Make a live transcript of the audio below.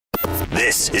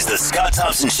This is the Scott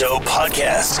Thompson Show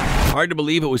podcast. Hard to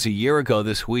believe it was a year ago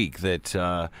this week that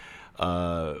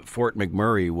Fort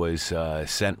McMurray was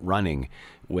sent running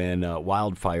when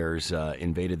wildfires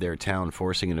invaded their town,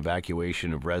 forcing an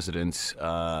evacuation of residents.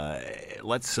 We're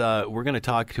going to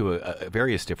talk to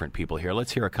various different people here.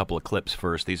 Let's hear a couple of clips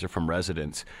first. These are from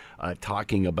residents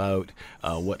talking about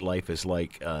what life is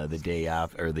like the day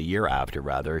after, or the year after,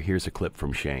 rather. Here's a clip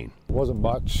from Shane. It wasn't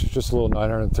much, just a little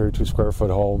 932 square foot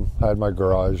home. I had my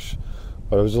garage,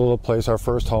 but it was a little place, our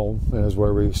first home, and it was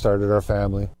where we started our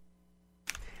family.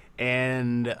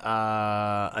 And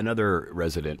another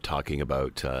resident talking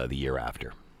about the year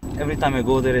after. Every time I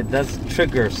go there, it does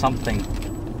trigger something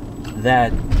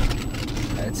that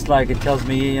it's like it tells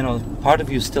me, part of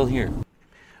you is still here.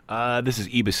 This is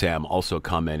Ibasam also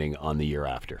commenting on the year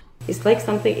after. It's like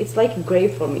a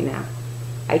grave for me now.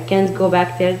 I can't go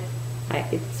back there.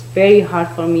 It's very hard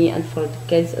for me and for the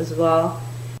kids as well.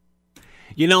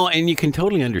 And you can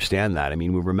totally understand that. I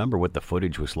mean, we remember what the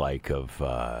footage was like of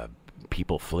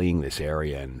people fleeing this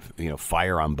area and,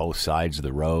 fire on both sides of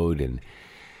the road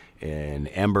and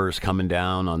embers coming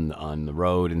down on the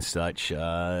road and such.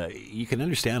 You can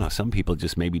understand how some people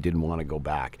just maybe didn't want to go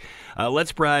back.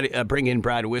 Let's bring in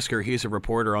Brad Whisker. He's a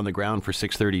reporter on the ground for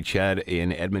 630 CHED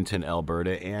in Edmonton,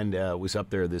 Alberta, and was up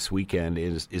there this weekend,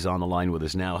 is on the line with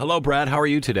us now. Hello, Brad. How are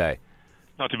you today?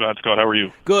 Not too bad, Scott. How are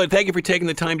you? Good. Thank you for taking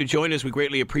the time to join us. We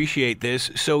greatly appreciate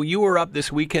this. So you were up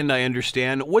this weekend, I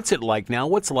understand. What's it like now?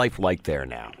 What's life like there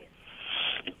now?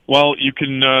 Well, you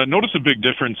can notice a big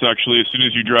difference, actually, as soon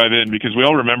as you drive in, because we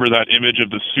all remember that image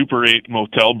of the Super 8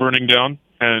 motel burning down,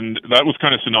 and that was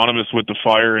kind of synonymous with the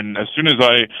fire. And as soon as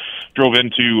I drove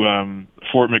into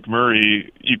Fort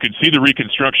McMurray, you could see the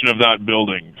reconstruction of that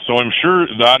building. So I'm sure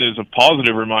that is a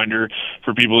positive reminder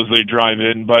for people as they drive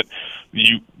in. But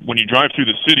when you drive through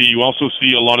the city, you also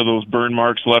see a lot of those burn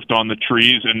marks left on the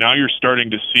trees, and now you're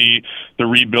starting to see the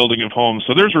rebuilding of homes.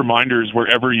 So there's reminders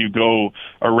wherever you go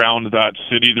around that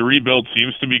city. The rebuild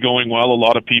seems to be going well. A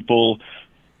lot of people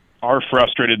are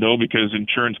frustrated, though, because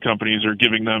insurance companies are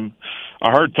giving them a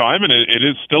hard time, and it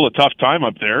is still a tough time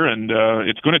up there, and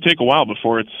it's going to take a while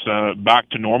before it's back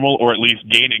to normal, or at least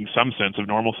gaining some sense of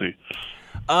normalcy.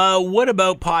 What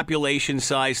about population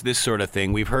size, this sort of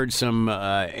thing? We've heard some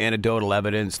anecdotal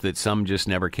evidence that some just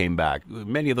never came back.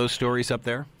 Many of those stories up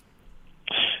there?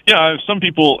 Yeah, some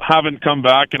people haven't come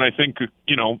back, and I think,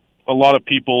 a lot of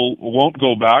people won't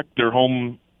go back. Their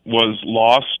home was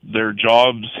lost, their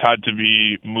jobs had to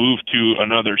be moved to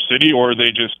another city, or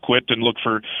they just quit and look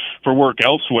for work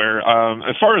elsewhere.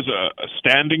 As far as a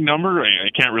standing number, I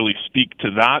can't really speak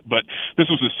to that, but this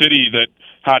was a city that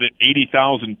had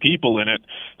 80,000 people in it.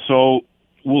 So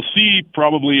we'll see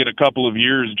probably in a couple of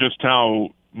years just how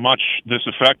much this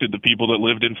affected the people that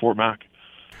lived in Fort Mac.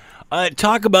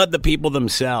 Talk about the people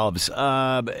themselves.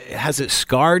 Has it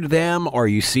scarred them, or are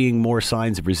you seeing more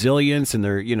signs of resilience and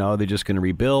they're just going to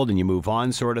rebuild and you move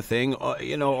on, sort of thing?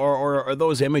 Or are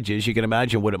those images, you can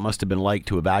imagine what it must have been like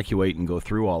to evacuate and go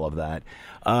through all of that.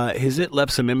 Has it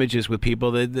left some images with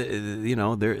people that,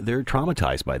 they're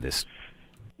traumatized by this?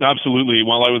 Absolutely.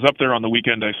 While I was up there on the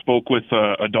weekend, I spoke with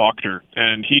a doctor,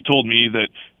 and he told me that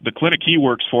the clinic he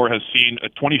works for has seen a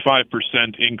 25%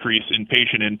 increase in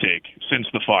patient intake since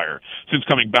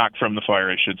coming back from the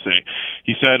fire, I should say.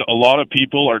 He said a lot of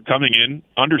people are coming in,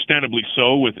 understandably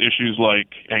so, with issues like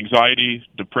anxiety,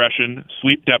 depression,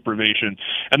 sleep deprivation.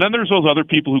 And then there's those other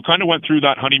people who kind of went through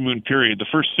that honeymoon period, the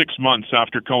first 6 months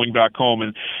after going back home.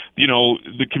 And,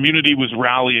 the community was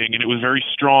rallying, and it was very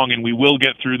strong, and we will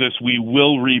get through this, we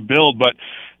will rebuild. But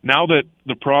now that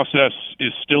the process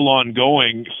is still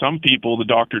ongoing, some people, the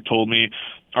doctor told me,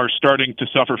 are starting to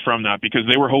suffer from that because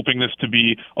they were hoping this to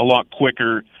be a lot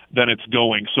quicker than it's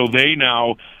going. So they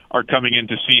now are coming in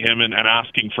to see him and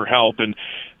asking for help. And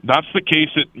that's the case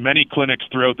at many clinics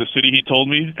throughout the city, he told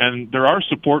me. And there are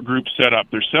support groups set up.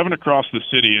 There's 7 across the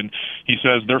city, and he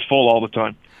says they're full all the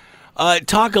time.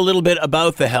 Talk a little bit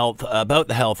about the health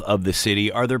of the city.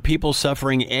 Are there people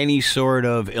suffering any sort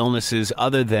of illnesses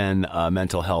other than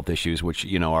mental health issues, which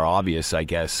are obvious, I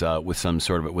guess, with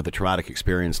a traumatic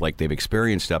experience like they've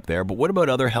experienced up there? But what about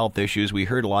other health issues? We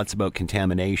heard lots about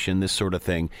contamination, this sort of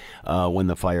thing, when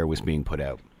the fire was being put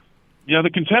out. Yeah, the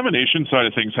contamination side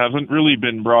of things hasn't really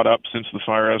been brought up since the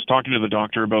fire. I was talking to the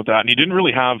doctor about that, and he didn't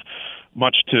really have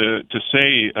much to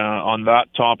say on that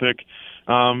topic.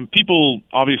 People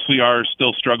obviously are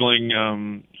still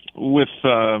struggling with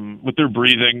their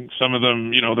breathing. Some of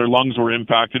them, their lungs were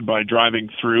impacted by driving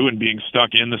through and being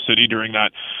stuck in the city during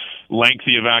that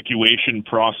lengthy evacuation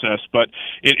process. But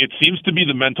it seems to be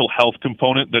the mental health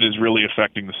component that is really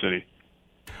affecting the city.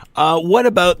 What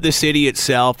about the city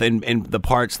itself and the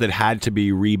parts that had to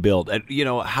be rebuilt?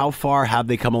 How far have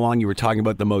they come along? You were talking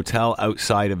about the motel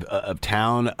outside of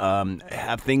town.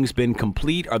 Have things been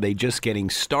complete? Are they just getting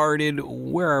started?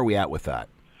 Where are we at with that?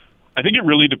 I think it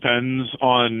really depends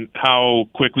on how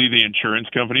quickly the insurance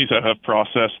companies have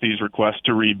processed these requests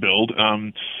to rebuild.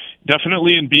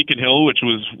 Definitely in Beacon Hill, which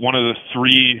was one of the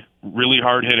three really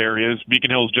hard-hit areas. Beacon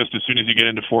Hill is just as soon as you get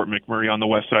into Fort McMurray on the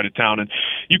west side of town. And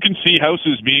you can see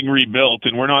houses being rebuilt,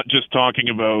 and we're not just talking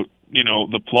about,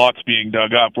 the plots being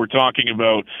dug up. We're talking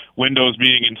about windows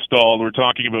being installed. We're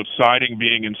talking about siding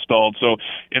being installed. So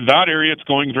in that area, it's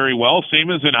going very well,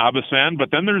 same as in Abasan. But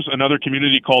then there's another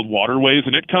community called Waterways,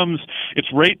 and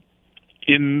it's right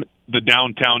in the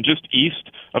downtown, just east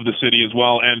of the city as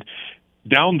well. And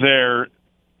down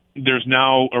there's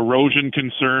now erosion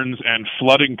concerns and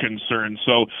flooding concerns.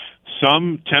 So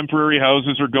some temporary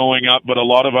houses are going up, but a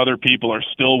lot of other people are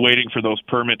still waiting for those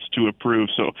permits to approve.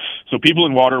 So people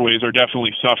in Waterways are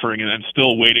definitely suffering and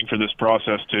still waiting for this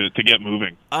process to get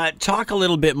moving. Talk a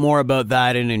little bit more about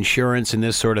that and insurance and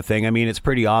this sort of thing. I mean, it's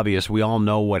pretty obvious. We all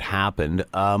know what happened.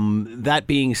 That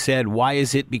being said, why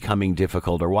is it becoming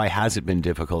difficult, or why has it been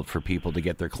difficult for people to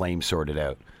get their claims sorted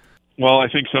out? Well, I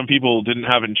think some people didn't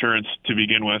have insurance to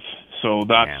begin with, so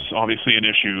that's obviously an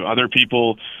issue. Other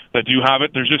people that do have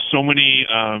it, there's just so many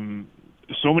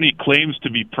claims to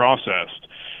be processed.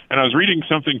 And I was reading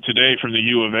something today from the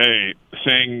U of A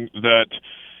saying that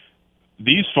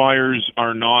these fires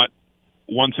are not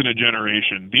once in a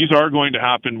generation. These are going to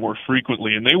happen more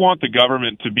frequently, and they want the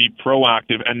government to be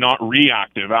proactive and not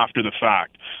reactive after the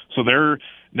fact. So they're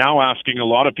now asking a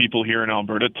lot of people here in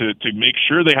Alberta to make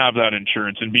sure they have that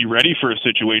insurance and be ready for a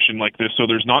situation like this, so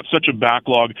there's not such a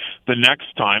backlog the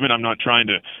next time. And I'm not trying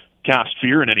to cast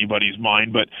fear in anybody's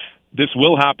mind, but this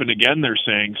will happen again, they're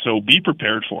saying, so be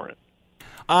prepared for it.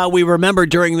 We remember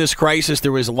during this crisis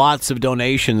there was lots of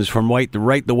donations from right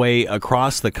the way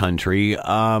across the country.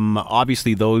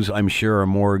 Obviously, those, I'm sure, are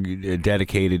more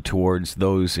dedicated towards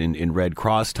those in Red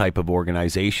Cross type of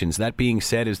organizations. That being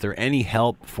said, is there any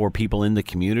help for people in the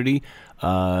community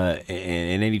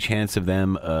and any chance of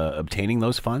them obtaining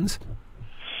those funds?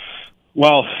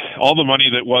 Well, all the money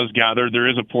that was gathered, there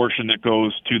is a portion that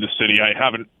goes to the city. I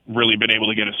haven't really been able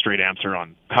to get a straight answer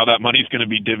on how that money is going to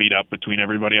be divvied up between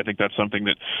everybody. I think that's something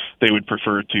that they would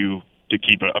prefer to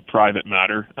keep a private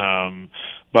matter.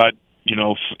 But,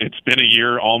 it's been a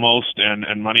year almost,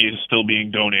 and money is still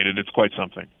being donated. It's quite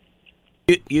something.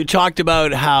 You talked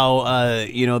about how,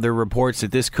 there are reports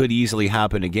that this could easily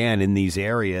happen again in these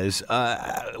areas.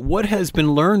 What has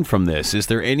been learned from this? Is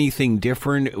there anything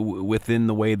different within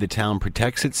the way the town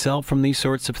protects itself from these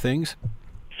sorts of things?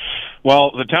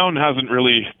 Well, the town hasn't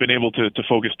really been able to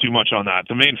focus too much on that.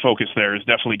 The main focus there is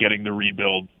definitely getting the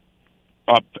rebuild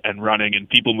up and running and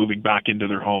people moving back into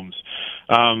their homes.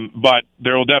 But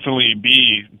there will definitely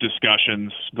be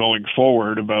discussions going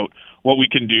forward about what we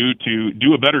can do to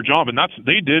do a better job. And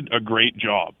they did a great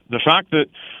job. The fact that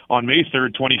on May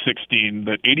 3rd, 2016,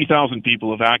 that 80,000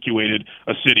 people evacuated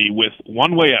a city with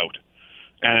one way out,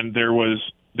 and there was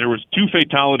 2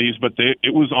 fatalities, but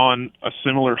it was on a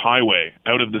similar highway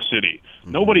out of the city.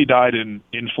 Mm-hmm. Nobody died in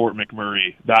Fort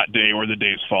McMurray that day or the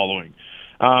days following.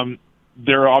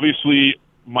 There obviously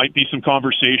might be some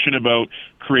conversation about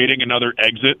creating another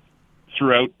exit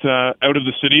throughout out of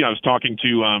the city. I was talking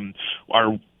to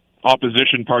our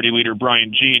opposition party leader,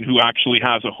 Brian Jean, who actually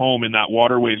has a home in that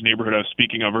Waterways neighborhood I was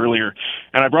speaking of earlier.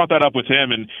 And I brought that up with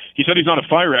him, and he said he's not a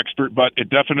fire expert, but it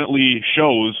definitely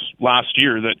shows last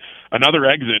year that another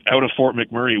exit out of Fort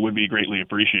McMurray would be greatly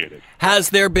appreciated. Has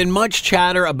there been much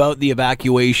chatter about the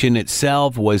evacuation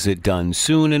itself? Was it done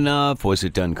soon enough? Was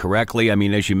it done correctly? I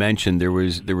mean, as you mentioned, there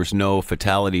was no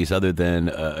fatalities other than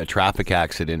a traffic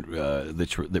accident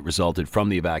that resulted from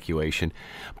the evacuation.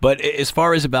 But as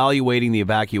far as evaluating the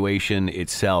evacuation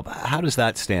itself, how does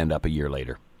that stand up a year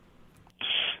later?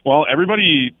 Well,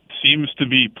 everybody seems to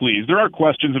be pleased. There are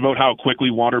questions about how quickly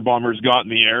water bombers got in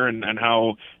the air and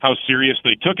how serious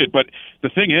they took it. But the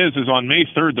thing is on May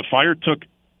 3rd, the fire took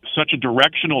such a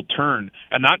directional turn,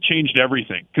 and that changed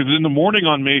everything. Because in the morning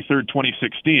on May 3rd,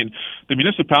 2016, the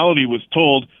municipality was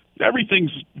told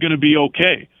everything's going to be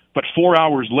okay. But 4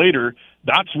 hours later,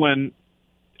 that's when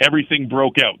everything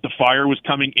broke out. The fire was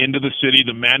coming into the city.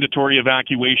 The mandatory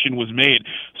evacuation was made.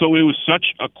 So it was such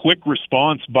a quick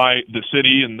response by the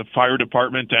city and the fire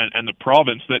department and the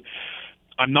province that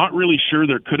I'm not really sure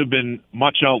there could have been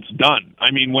much else done. I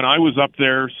mean, when I was up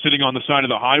there sitting on the side of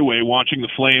the highway watching the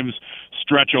flames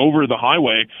stretch over the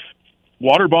highway,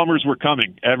 water bombers were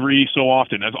coming every so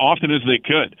often as they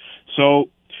could. So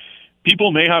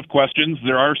people may have questions.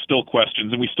 There are still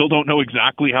questions, and we still don't know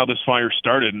exactly how this fire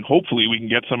started, and hopefully we can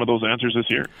get some of those answers this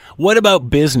year. What about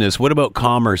business? What about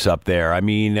commerce up there? I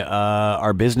mean,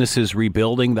 are businesses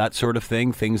rebuilding, that sort of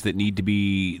thing, things that need to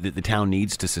be, that the town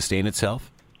needs to sustain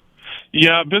itself?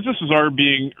 Yeah, businesses are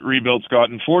being rebuilt, Scott.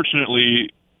 Unfortunately,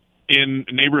 in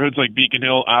neighborhoods like Beacon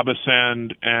Hill,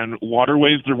 Abasand, and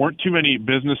Waterways, there weren't too many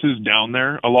businesses down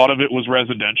there. A lot of it was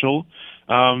residential.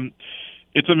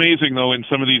 It's amazing, though, in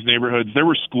some of these neighborhoods, there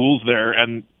were schools there,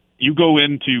 and you go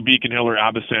into Beacon Hill or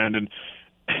Abasand, and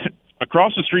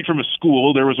across the street from a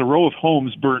school, there was a row of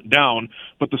homes burnt down,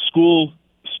 but the school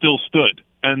still stood,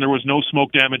 and there was no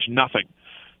smoke damage, nothing.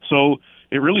 So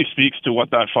it really speaks to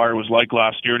what that fire was like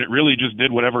last year, and it really just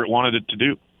did whatever it wanted it to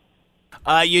do.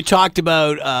 You talked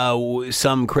about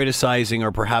some criticizing,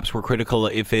 or perhaps were critical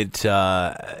if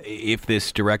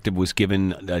this directive was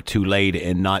given too late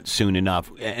and not soon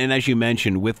enough. And as you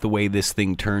mentioned, with the way this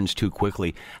thing turns too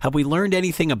quickly, have we learned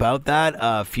anything about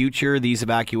that? Future, these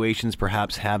evacuations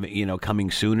perhaps have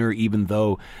coming sooner, even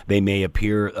though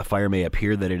a fire may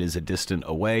appear that it is a distant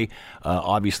away.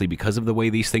 Obviously, because of the way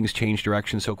these things change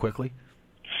direction so quickly.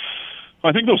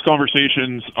 I think those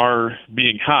conversations are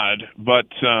being had, but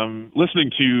listening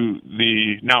to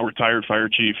the now retired fire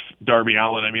chief, Darby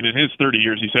Allen, I mean, in his 30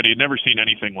 years, he said he had never seen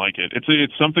anything like it.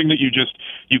 It's something that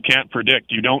you can't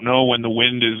predict. You don't know when the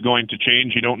wind is going to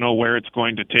change. You don't know where it's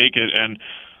going to take it. And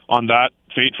on that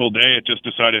fateful day, it just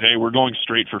decided, hey, we're going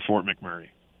straight for Fort McMurray.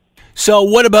 So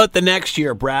what about the next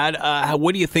year, Brad?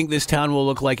 What do you think this town will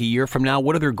look like a year from now?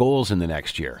 What are their goals in the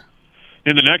next year?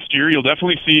 In the next year, you'll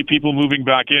definitely see people moving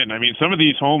back in. I mean, some of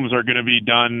these homes are going to be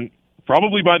done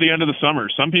probably by the end of the summer.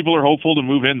 Some people are hopeful to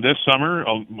move in this summer.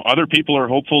 Other people are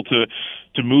hopeful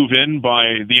to move in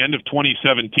by the end of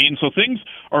 2017. So things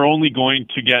are only going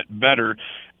to get better.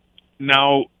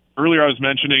 Now, earlier I was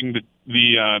mentioning the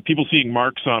people seeing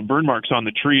burn marks on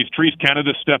the trees. Trees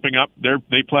Canada stepping up.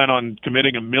 They plan on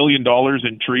committing $1 million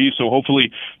in trees, so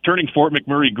hopefully turning Fort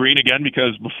McMurray green again,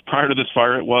 because prior to this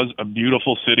fire it was a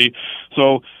beautiful city.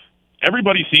 So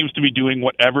everybody seems to be doing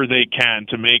whatever they can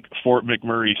to make Fort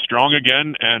McMurray strong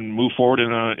again and move forward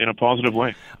in a positive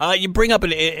way. You bring up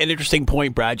an interesting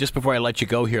point, Brad, just before I let you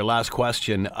go here. Last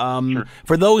question. Sure.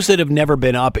 For those that have never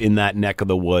been up in that neck of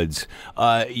the woods,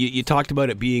 you talked about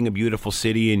it being a beautiful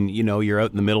city, and you're out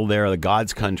in the middle there of the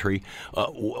God's country.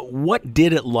 What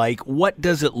did it like? What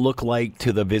does it look like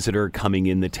to the visitor coming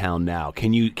in the town now?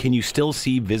 Can you still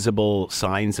see visible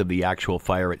signs of the actual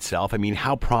fire itself? I mean,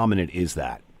 how prominent is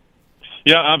that?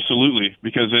 Yeah, absolutely.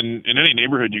 Because in any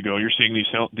neighborhood you go, you're seeing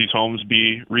these homes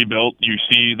be rebuilt. You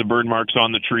see the burn marks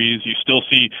on the trees. You still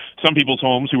see some people's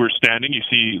homes who are standing. You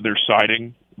see their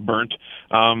siding burnt.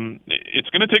 It's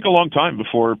going to take a long time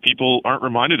before people aren't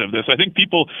reminded of this. I think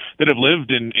people that have lived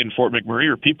in Fort McMurray,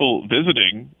 or people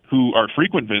visiting who are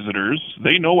frequent visitors,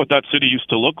 they know what that city used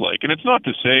to look like. And it's not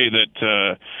to say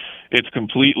that it's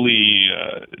completely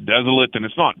desolate and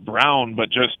it's not brown, but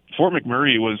just Fort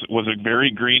McMurray was a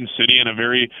very green city and a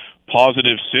very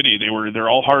positive city. They're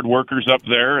all hard workers up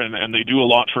there, and they do a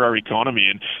lot for our economy.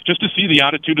 And just to see the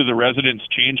attitude of the residents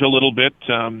change a little bit,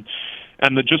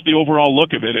 and just the overall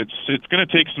look of it, it's going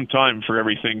to take some time for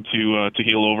everything to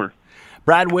heal over.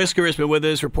 Brad Whisker has been with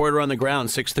us, reporter on the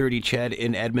ground, 630 CHED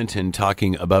in Edmonton,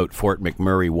 talking about Fort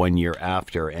McMurray 1 year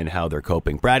after and how they're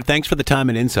coping. Brad, thanks for the time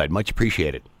and insight. Much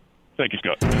appreciated. Thank you,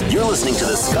 Scott. You're listening to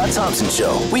The Scott Thompson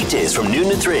Show, weekdays from noon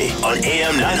to 3 on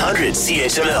AM 900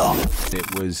 CHML.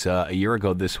 It was a year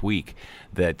ago this week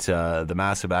that the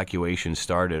mass evacuation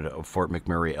started of Fort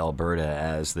McMurray, Alberta,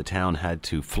 as the town had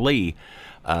to flee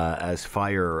as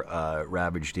fire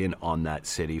ravaged in on that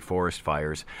city, forest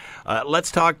fires. Let's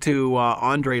talk to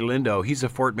Andre Lindo. He's a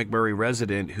Fort McMurray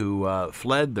resident who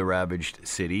fled the ravaged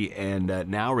city and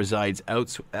now resides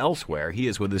elsewhere. He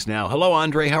is with us now. Hello,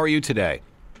 Andre. How are you today?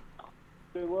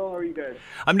 Doing well. How are you guys?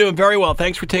 I'm doing very well.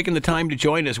 Thanks for taking the time to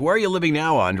join us. Where are you living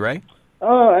now, Andre?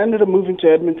 I ended up moving to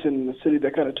Edmonton, the city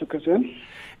that kind of took us in.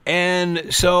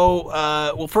 And so,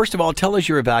 well, first of all, tell us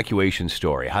your evacuation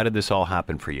story. How did this all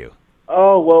happen for you?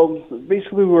 Oh, well,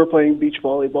 basically we were playing beach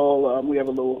volleyball. We have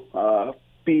a little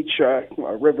beach,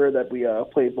 river that we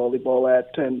played volleyball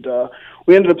at, and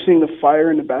we ended up seeing the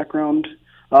fire in the background.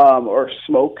 Or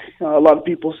smoke. A lot of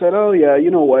people said, oh, yeah,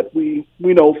 you know what, we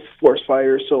know forest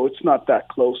fires, so it's not that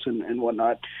close and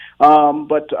whatnot.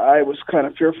 But I was kind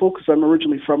of fearful because I'm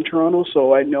originally from Toronto,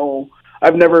 so I know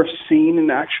I've never seen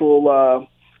an actual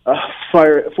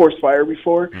forest fire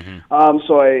before. Mm-hmm.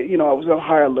 So I was on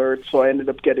high alert, so I ended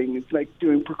up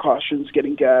doing precautions,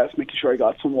 getting gas, making sure I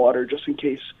got some water just in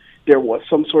case there was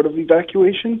some sort of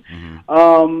evacuation.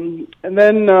 Mm-hmm. And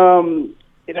then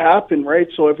it happened, right?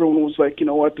 So everyone was like, you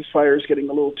know what, this fire is getting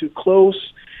a little too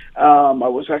close. I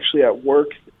was actually at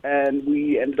work, and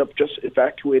we ended up just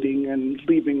evacuating and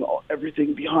leaving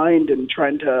everything behind and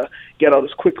trying to get out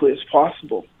as quickly as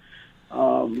possible.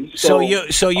 So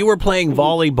you were playing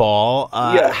volleyball.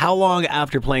 Yeah. How long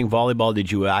after playing volleyball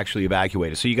did you actually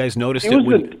evacuate? So you guys noticed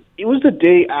it was the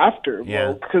day after,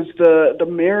 Yeah. because the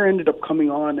mayor ended up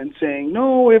coming on and saying,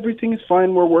 no, everything is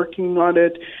fine, we're working on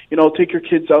it, take your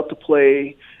kids out to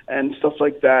play and stuff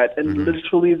like that. And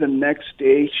literally the next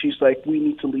day, she's like, we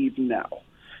need to leave now.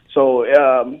 So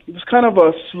it was kind of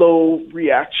a slow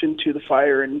reaction to the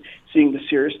fire and seeing the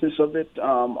seriousness of it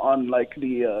on like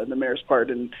the mayor's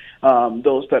part and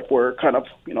those that were kind of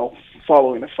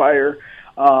following the fire.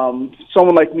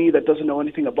 Someone like me that doesn't know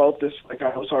anything about this, like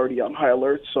I was already on high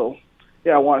alert, so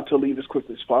yeah, I wanted to leave as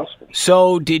quickly as possible.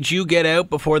 So did you get out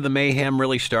before the mayhem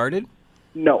really started?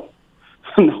 No,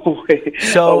 no way.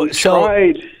 So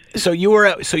tried. So you were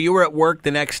at work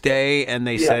the next day, and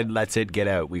they said, "That's it, get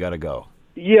out. We got to go."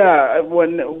 Yeah,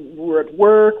 when we were at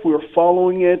work, we were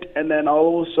following it, and then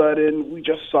all of a sudden, we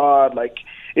just saw like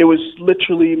it was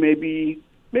literally maybe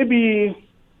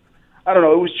I don't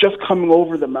know. It was just coming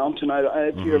over the mountain.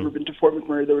 If you've ever been to Fort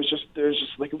McMurray, there's just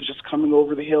like it was just coming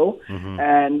over the hill,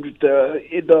 and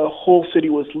the whole city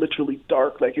was literally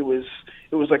dark. Like it was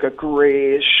like a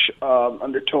grayish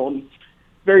undertone,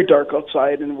 very dark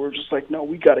outside, and we're just like, no,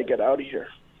 we got to get out of here.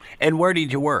 And where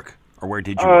did you work? Or where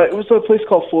did you work? It was a place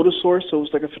called Photosource, so it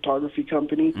was like a photography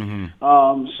company.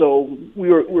 So we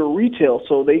were retail,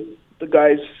 so the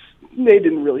guys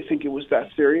didn't really think it was that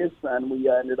serious, and we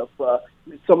ended up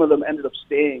some of them ended up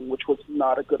staying, which was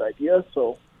not a good idea.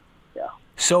 So yeah.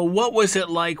 So what was it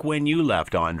like when you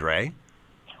left, Andre?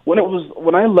 When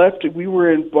I left, we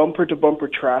were in bumper to bumper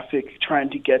traffic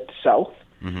trying to get south.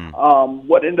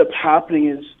 What ended up happening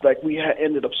is like we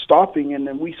ended up stopping, and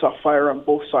then we saw fire on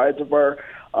both sides of our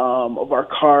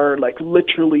car. Like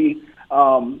literally,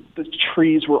 the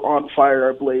trees were on fire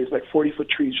ablaze, like 40-foot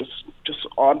trees just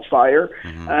on fire,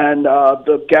 and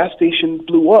the gas station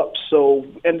blew up. So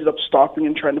ended up stopping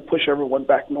and trying to push everyone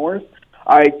back north.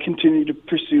 I continued to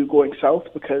pursue going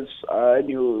south because I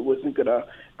knew it wasn't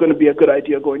gonna be a good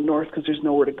idea going north because there's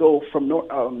nowhere to go from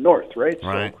north, right?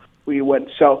 So we went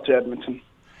south to Edmonton.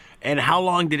 And how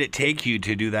long did it take you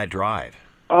to do that drive?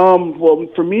 Well,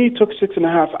 for me, it took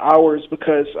 6.5 hours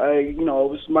because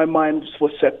my mind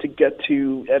was set to get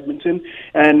to Edmonton,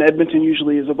 and Edmonton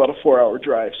usually is about a 4-hour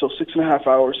drive, so 6.5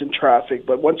 hours in traffic.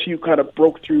 But once you kind of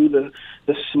broke through the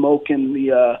smoke and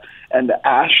the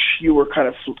ash, you were kind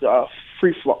of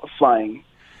flying.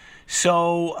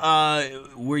 So,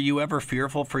 were you ever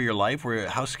fearful for your life?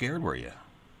 How scared were you?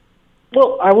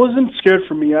 Well, I wasn't scared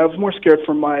for me. I was more scared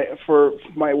for my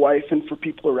wife and for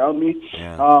people around me.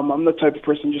 Yeah. I'm the type of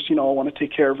person I want to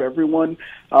take care of everyone.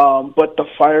 But the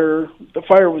fire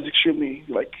was extremely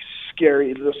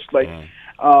scary. Just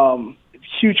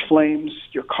huge flames.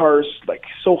 Your car's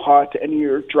so hot, and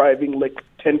you're driving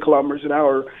 10 kilometers an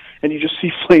hour, and you just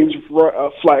see flames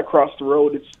fly across the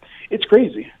road. It's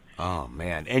crazy. Oh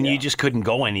man! And you just couldn't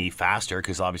go any faster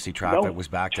because obviously traffic was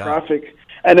backed up.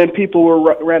 And then people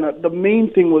ran out. The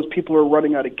main thing was people were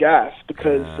running out of gas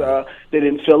because they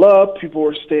didn't fill up. People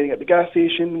were staying at the gas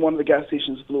station. One of the gas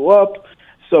stations blew up,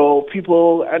 so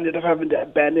people ended up having to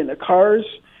abandon their cars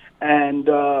and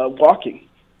walking.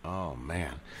 Oh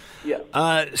man!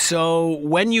 Yeah. So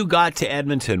when you got to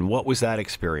Edmonton, what was that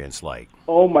experience like?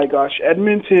 Oh my gosh,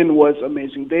 Edmonton was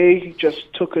amazing. They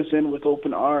just took us in with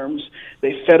open arms.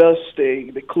 They fed us.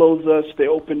 They clothed us. They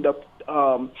opened up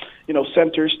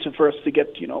centers for us to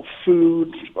get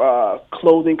food,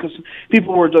 clothing, because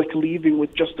people were leaving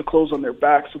with just the clothes on their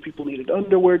back, so people needed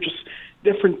underwear, just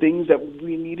different things that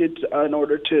we needed in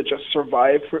order to just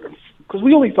survive. Because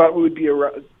we only thought we would be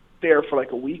there for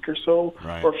a week or so,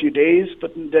 or a few days,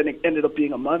 but then it ended up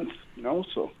being a month.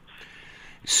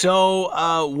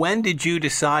 So when did you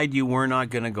decide you were not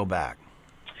going to go back?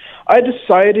 I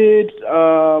decided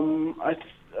about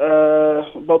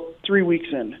 3 weeks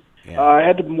in. Yeah. I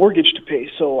had a mortgage to pay,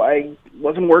 so I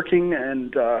wasn't working,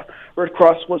 and Red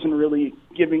Cross wasn't really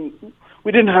giving.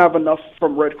 We didn't have enough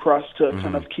from Red Cross to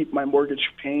kind of keep my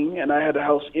mortgage paying, and I had a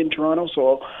house in Toronto,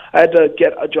 so I had to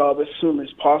get a job as soon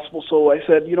as possible. So I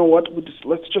said, you know what,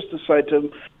 let's just decide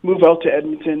to move out to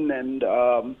Edmonton and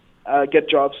get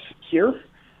jobs here.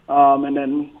 And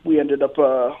then we ended up,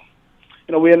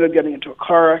 getting into a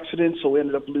car accident, so we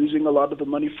ended up losing a lot of the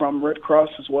money from Red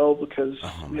Cross as well because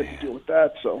we had to deal with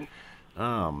that. So,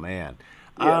 oh man,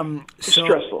 yeah, it's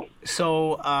stressful.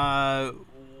 So,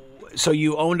 So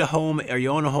you owned a home, or you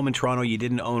owned a home in Toronto. You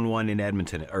didn't own one in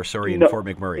Edmonton, or sorry, in No, Fort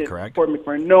McMurray, correct? Fort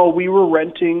McMurray. No, we were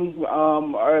renting.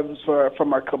 I was from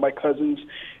my cousins.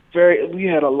 We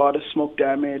had a lot of smoke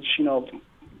damage. You know,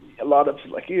 a lot of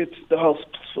the house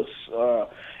was it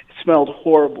smelled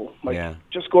horrible.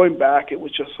 Just going back, it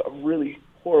was just a really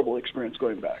horrible experience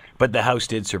going back. But the house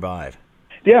did survive.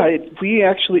 Yeah, it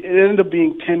ended up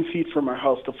being 10 feet from our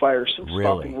house. The fire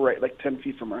stopping right 10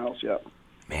 feet from our house. Yeah.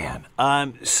 Man.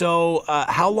 So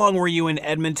how long were you in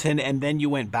Edmonton, and then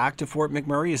you went back to Fort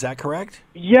McMurray? Is that correct?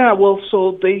 Yeah, well,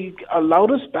 so they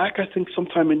allowed us back, I think,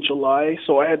 sometime in July.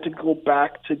 So I had to go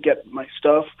back to get my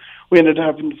stuff. We ended up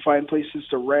having to find places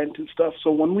to rent and stuff. So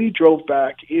when we drove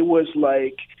back, it looked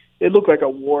like a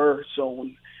war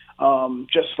zone.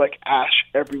 Just like ash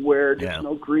everywhere. There's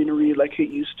no greenery like it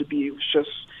used to be.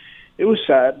 It was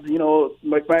sad. You know,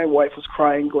 like my wife was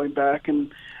crying going back,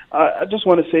 and I just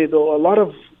want to say though, a lot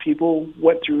of people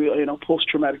went through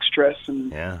post-traumatic stress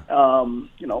and dealing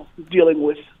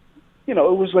with, it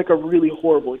was like a really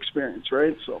horrible experience,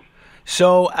 right?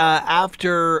 So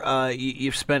after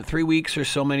you've spent 3 weeks or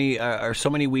so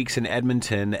many weeks in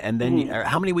Edmonton, and then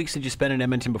how many weeks did you spend in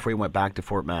Edmonton before you went back to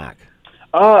Fort Mac?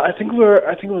 I think it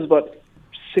was about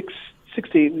 6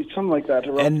 to 8 weeks, something like that.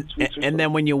 And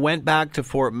then when you went back to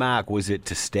Fort Mac, was it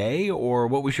to stay, or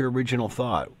what was your original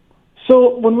thought?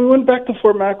 So when we went back to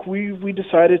Fort Mac, we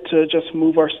decided to just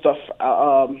move our stuff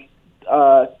out.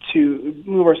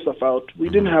 We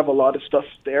didn't have a lot of stuff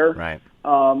there, right?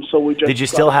 So we just. Did you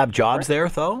still have jobs there,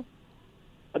 though?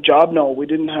 A job? No, we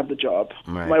didn't have the job.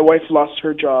 Right. My wife lost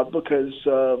her job because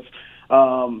of.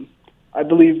 I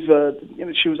believe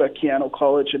she was at Keano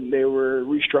College, and they were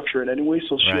restructuring anyway,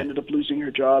 so she ended up losing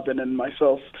her job. And then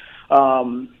myself,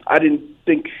 I didn't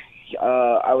think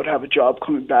I would have a job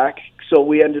coming back, so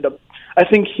I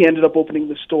think he ended up opening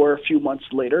the store a few months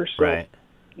later. So, right.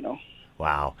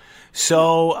 Wow.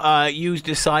 So you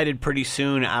decided pretty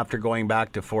soon after going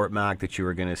back to Fort Mac that you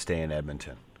were going to stay in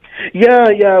Edmonton.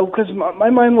 Yeah, because my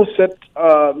mind was set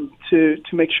to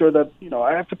make sure that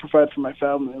I have to provide for my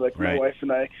family, like my wife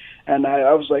and I. And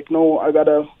I was like, no, I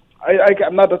gotta.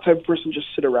 I'm not the type of person to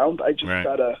just sit around. I just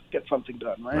gotta get something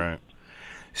done, right?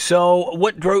 So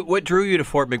what drew you to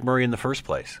Fort McMurray in the first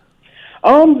place?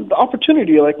 The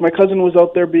opportunity. Like my cousin was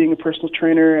out there being a personal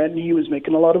trainer, and he was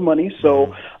making a lot of money.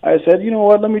 So I said, you know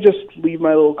what? Let me just leave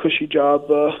my little cushy job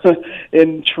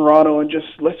in Toronto and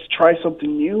let's try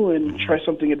something new and try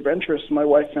something adventurous. My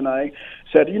wife and I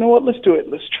said, you know what? Let's do it.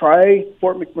 Let's try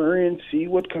Fort McMurray and see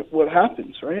what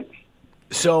happens, right?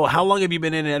 So how long have you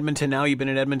been in Edmonton now? You've been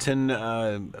in Edmonton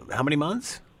how many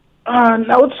months?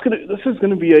 Now this is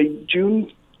gonna be a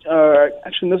June.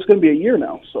 Actually, this is going to be a year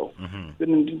now. So,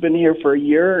 been here for a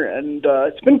year, and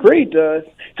it's been great. It's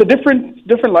a different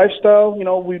lifestyle.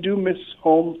 We do miss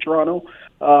home, Toronto,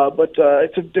 but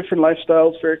it's a different lifestyle.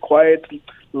 It's very quiet,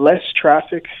 less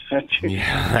traffic. Enjoy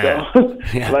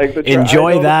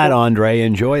that, Andre.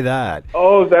 Enjoy that.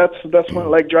 Oh, that's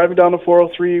when driving down the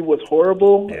 403 was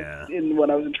horrible.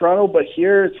 When I was in Toronto, but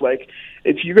here it's like.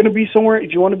 If you want to be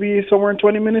somewhere in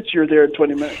 20 minutes, you're there in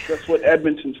 20 minutes. That's what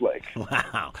Edmonton's like.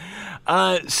 Wow.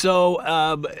 So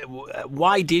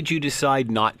why did you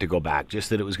decide not to go back? Just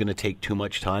that it was going to take too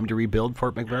much time to rebuild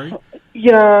Fort McMurray?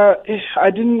 Yeah, I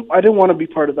didn't want to be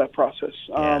part of that process.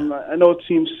 I know it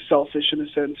seems selfish in a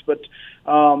sense, but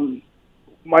the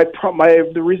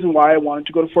reason why I wanted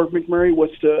to go to Fort McMurray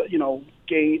was to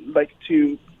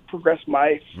to progress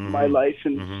my life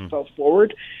and stuff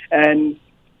forward, and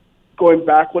going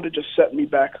back would have just set me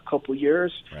back a couple of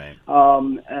years. Right.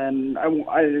 And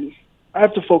I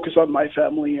have to focus on my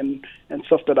family and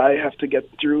stuff that I have to get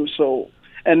through. So,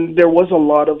 and there was a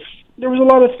lot of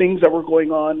things that were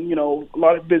going on. A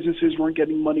lot of businesses weren't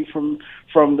getting money from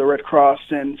the Red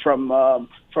Cross and from the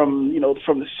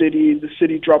city. The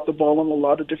city dropped the ball on a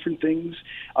lot of different things,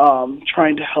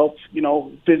 trying to help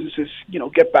businesses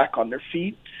get back on their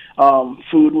feet.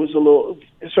 Food was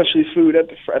especially food at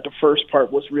the first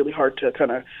part was really hard to kind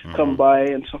of come by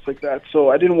and stuff like that. So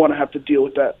I didn't want to have to deal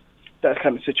with that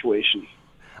kind of situation.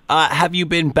 Have you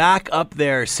been back up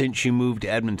there since you moved to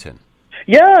Edmonton?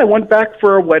 Yeah, I went back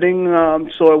for a wedding,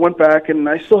 so I went back, and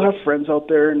I still have friends out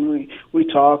there, and we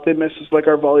talk. They miss us, like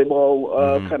our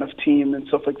volleyball kind of team and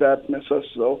stuff like that miss us.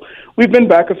 So we've been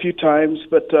back a few times,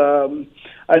 but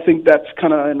I think that's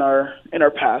kind of in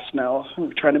our past now.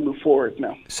 We're trying to move forward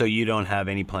now. So you don't have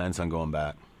any plans on going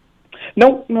back?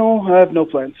 No, I have no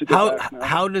plans to go back now.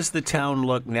 How does the town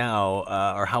look now,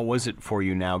 or how was it for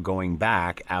you now going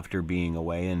back after being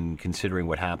away and considering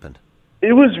what happened?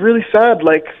 It was really sad.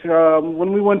 Like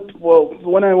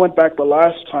when I went back the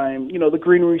last time, the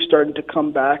greenery started to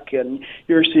come back, and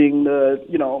you're seeing the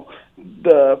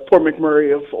Fort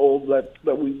McMurray of old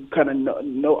that we kind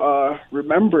of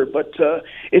remember. But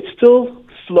it's still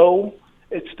slow.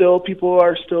 It's still, people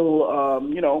are still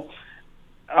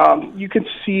you can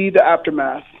see the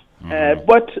aftermath.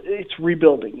 But it's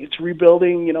rebuilding.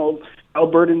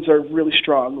 Albertans are really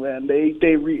strong, man.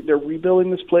 They're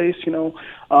rebuilding this place. A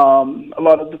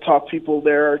lot of the top people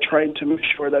there are trying to make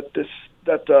sure that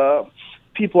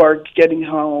people are getting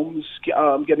homes,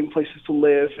 getting places to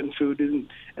live and food and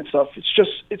stuff.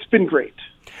 It's been great.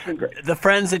 It's been great. The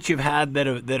friends that you've had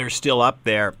that are still up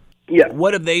there. Yeah.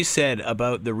 What have they said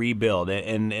about the rebuild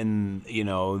and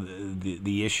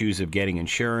the issues of getting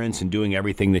insurance and doing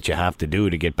everything that you have to do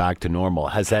to get back to normal?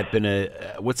 Has that been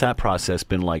what's that process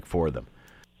been like for them?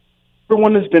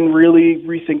 Everyone has been really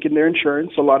rethinking their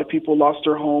insurance. A lot of people lost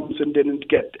their homes and didn't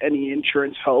get any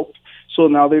insurance help, so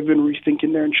now they've been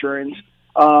rethinking their insurance.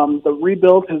 The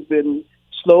rebuild has been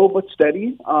slow but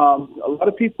steady. A lot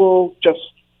of people just,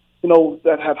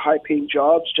 that had high-paying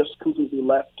jobs just completely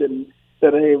left and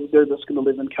said, hey, they're just going to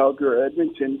live in Calgary or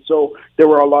Edmonton. So there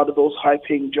were a lot of those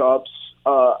high-paying jobs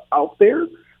out there,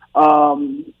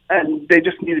 and they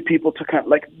just needed people to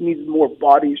needed more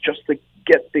bodies just to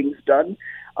get things done.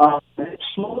 It's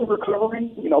slowly recovering.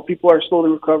 People are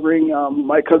slowly recovering.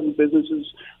 My cousin's business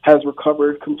has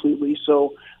recovered completely.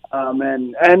 So,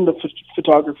 and the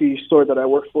photography store that I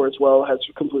work for as well has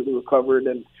completely recovered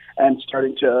and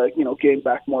starting to, gain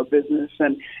back more business.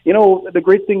 And, the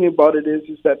great thing about it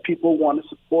is that people want to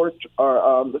support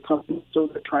the company, so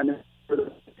they're trying to,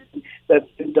 that's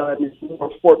been done is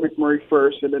more Fort McMurray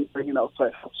first and then bringing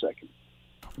outside help second.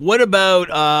 What about,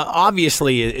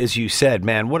 obviously, as you said,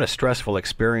 man, what a stressful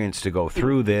experience to go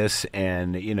through this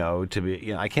and, to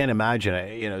be, I can't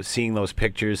imagine, seeing those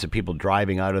pictures of people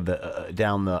driving out of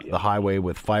down the highway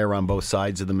with fire on both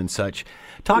sides of them and such.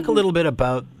 Talk a little bit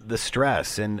about the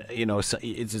stress and,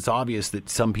 it's obvious that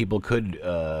some people could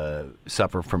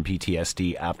suffer from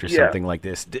PTSD after something like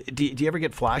this. Do you ever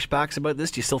get flashbacks about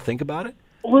this? Do you still think about it?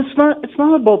 Well, it's not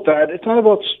about that. It's not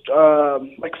about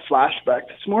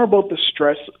flashbacks. It's more about the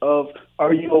stress of,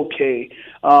 are you okay?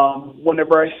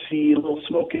 Whenever I see a little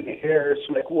smoke in the air, it's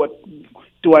like, what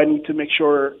do I need to make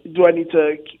sure? Do I need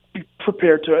to be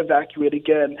prepared to evacuate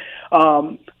again?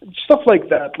 Stuff like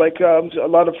that. Like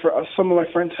some of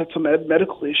my friends had some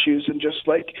medical issues, and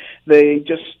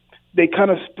they kind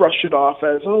of brush it off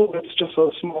as, oh, it's just a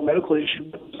small medical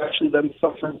issue, but it's actually them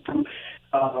suffering from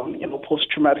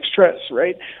post-traumatic stress,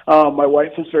 right? My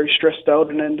wife was very stressed out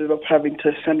and ended up having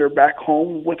to send her back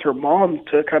home with her mom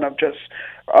to kind of just,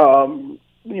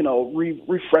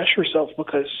 refresh herself,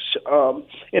 because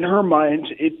in her mind,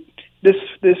 this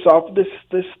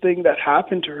thing that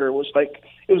happened to her was like,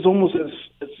 it was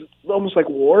almost like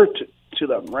war to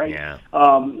them, right? Yeah.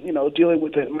 Dealing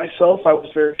with it myself, I was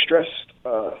very stressed.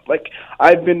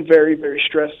 I've been very, very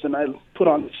stressed, and I put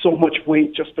on so much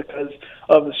weight just because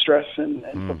of the stress and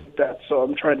stuff like that. So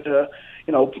I'm trying to,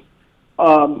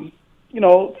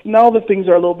 now that things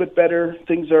are a little bit better,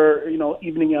 things are,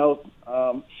 evening out.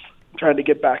 Trying to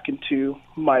get back into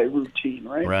my routine,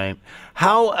 right? Right.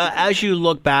 How, as you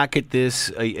look back at this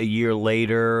a year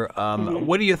later,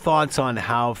 what are your thoughts on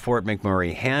how Fort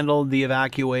McMurray handled the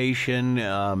evacuation,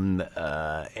 and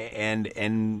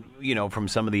from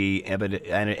some of the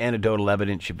anecdotal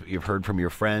evidence you've heard from your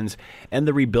friends, and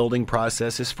the rebuilding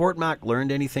process? Has Fort Mac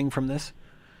learned anything from this?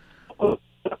 Well,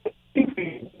 I think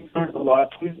we learned a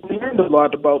lot. We learned a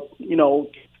lot about,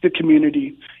 the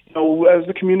community. As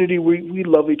a community, we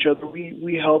love each other.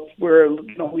 We help.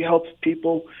 We help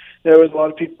people. There was a lot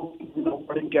of people,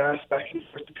 running gas back and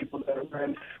forth to people that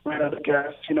ran out of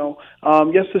gas.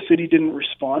 Yes, the city didn't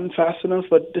respond fast enough,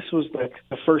 but this was like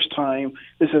the first time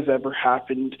this has ever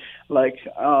happened. I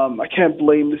can't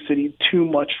blame the city too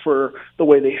much for the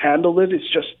way they handled it. It's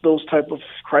just those type of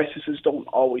crises don't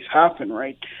always happen,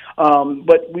 right?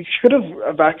 But we should have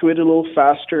evacuated a little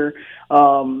faster.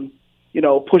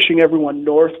 Pushing everyone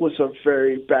north was a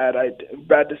very bad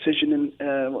decision.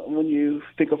 When you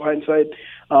think of hindsight,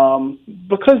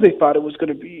 because they thought it wasn't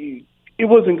going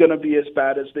to be as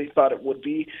bad as they thought it would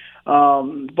be.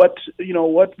 But you know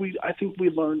what? I think we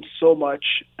learned so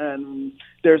much, and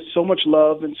there's so much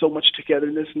love and so much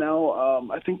togetherness now.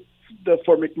 I think the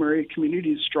Fort McMurray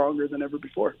community is stronger than ever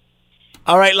before.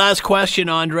 All right, last question,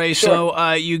 Andre. Sure.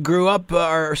 So you grew up,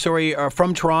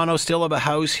 from Toronto, still have a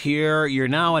house here. You're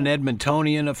now an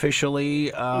Edmontonian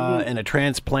officially, and a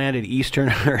transplanted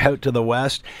Easterner out to the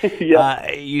west.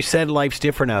 Yeah. You said life's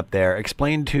different out there.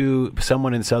 Explain to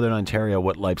someone in Southern Ontario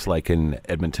what life's like in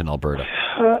Edmonton, Alberta.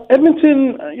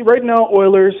 Edmonton, right now,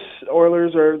 Oilers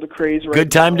are the craze right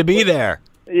Good time now. to be there.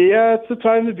 Yeah, it's the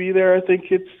time to be there. I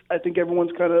think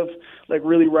everyone's kind of like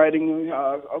really riding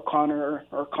Connor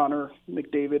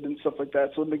McDavid and stuff like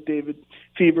that. So McDavid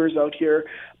fever's out here,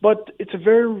 but it's a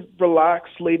very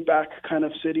relaxed, laid back kind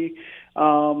of city.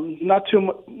 Not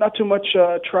too much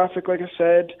traffic, like I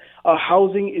said.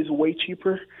 Housing is way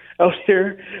cheaper out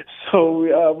here,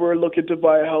 so we're looking to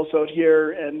buy a house out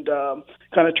here and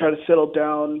kind of try to settle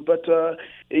down. But the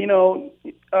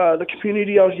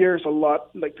community out here is a lot,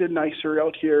 like, they're nicer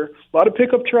out here. A lot of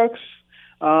pickup trucks,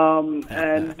 and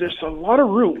there's a lot of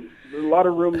room. There's a lot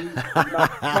of room,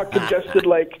 not congested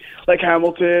like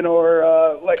Hamilton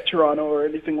or like Toronto or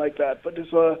anything like that. But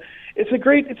it's a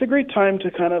great time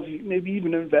to kind of maybe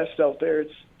even invest out there.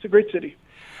 It's a great city.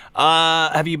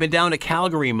 Have you been down to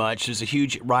Calgary much? There's a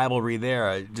huge rivalry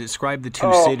there. Describe the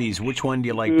two cities. Which one do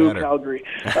you like better? Calgary.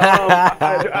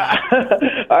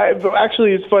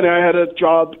 Actually, it's funny. I had a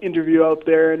job interview out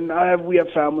there, and we have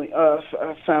family out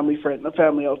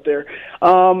there.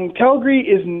 Calgary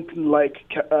isn't like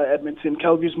Edmonton.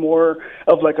 Calgary's more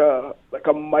of like a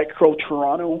micro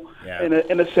Toronto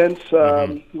in a sense,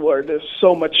 where there's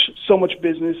so much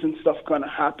business and stuff kind of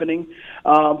happening.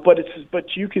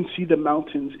 But you can see the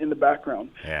mountains in the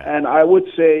background. Yeah. And I would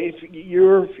say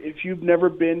if you've never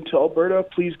been to Alberta,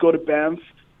 please go to Banff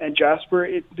and Jasper.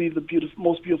 It'd be the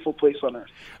most beautiful place on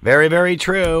earth. Very, very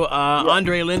true.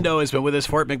 Andre Lindo has been with us,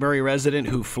 Fort McMurray resident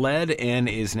who fled and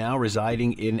is now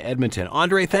residing in Edmonton.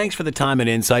 Andre, thanks for the time and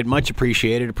insight. Much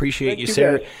appreciated. Appreciate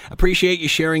you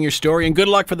sharing your story, and good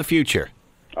luck for the future.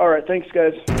 All right, thanks,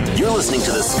 guys. You're listening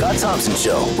to The Scott Thompson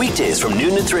Show, weekdays from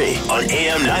noon to 3 on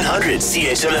AM 900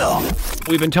 CHML.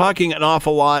 We've been talking an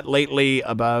awful lot lately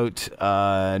about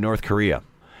North Korea.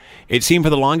 It seemed for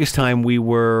the longest time we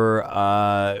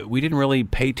didn't really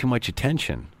pay too much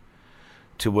attention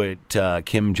to what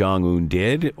Kim Jong-un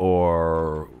did,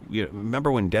 or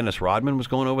remember when Dennis Rodman was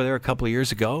going over there a couple of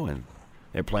years ago and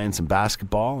they're playing some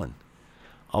basketball and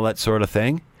all that sort of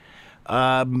thing.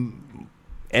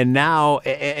 And now,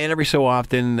 and every so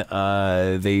often,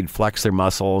 they'd flex their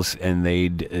muscles and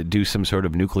they'd do some sort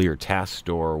of nuclear test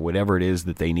or whatever it is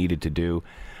that they needed to do.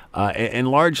 And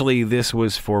largely, this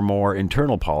was for more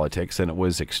internal politics than it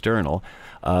was external,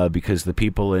 because the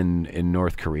people in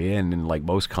North Korea and in like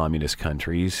most communist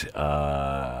countries,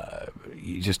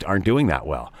 you just aren't doing that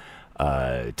well.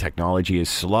 Technology is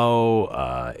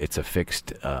slow. It's a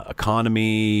fixed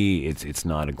economy. It's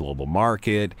not a global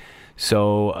market.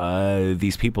 So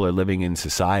these people are living in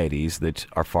societies that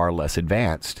are far less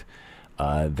advanced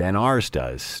than ours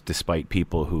does, despite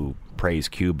people who praise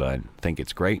Cuba and think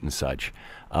it's great and such.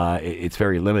 It's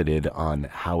very limited on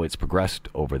how it's progressed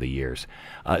over the years.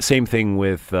 Same thing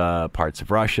with parts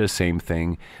of Russia, same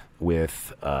thing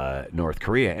with North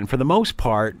Korea. And for the most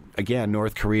part, again,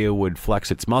 North Korea would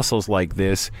flex its muscles like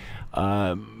this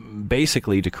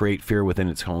basically to create fear within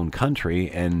its own country,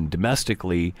 and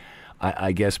domestically,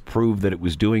 I guess, prove that it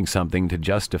was doing something to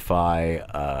justify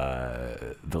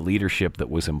the leadership that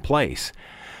was in place.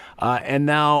 And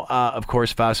now, of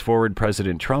course, fast forward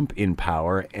President Trump in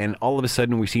power, and all of a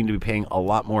sudden we seem to be paying a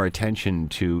lot more attention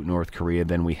to North Korea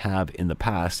than we have in the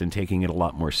past and taking it a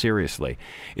lot more seriously.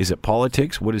 Is it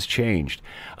politics? What has changed?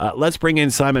 Let's bring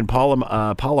in Simon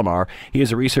Palomar. He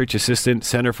is a research assistant,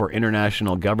 Center for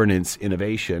International Governance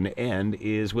Innovation, and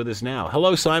is with us now.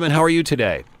 Hello, Simon. How are you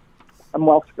today? I'm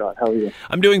well, Scott. How are you?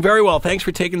 I'm doing very well. Thanks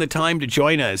for taking the time to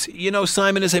join us.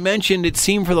 Simon, as I mentioned, it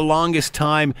seemed for the longest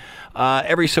time,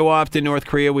 every so often North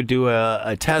Korea would do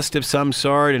a test of some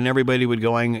sort, and everybody would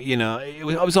it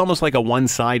was almost like a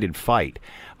one-sided fight,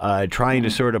 trying to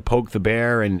sort of poke the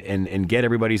bear and get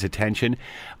everybody's attention.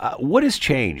 What has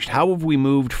changed? How have we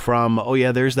moved from,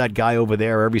 there's that guy over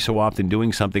there every so often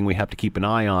doing something we have to keep an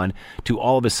eye on, to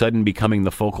all of a sudden becoming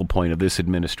the focal point of this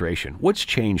administration? What's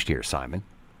changed here, Simon?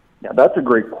 Yeah, that's a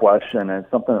great question, and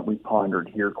it's something that we pondered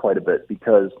here quite a bit,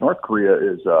 because North Korea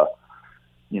is a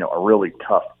really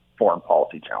tough foreign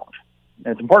policy challenge.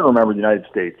 And it's important to remember the United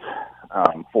States,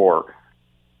 for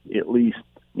at least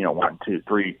 1, 2,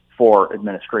 3, 4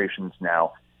 administrations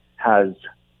now, has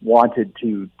wanted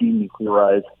to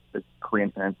denuclearize the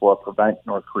Korean Peninsula, prevent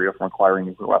North Korea from acquiring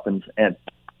nuclear weapons, and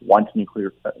once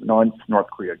North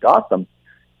Korea got them,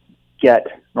 get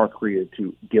North Korea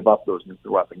to give up those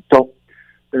nuclear weapons. So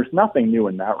there's nothing new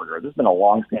in that regard. This has been a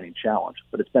long-standing challenge,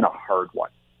 but it's been a hard one.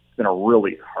 It's been a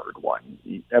really hard one.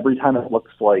 Every time it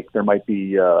looks like there might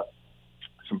be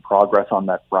some progress on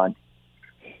that front,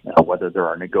 whether there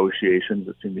are negotiations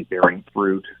that seem to be bearing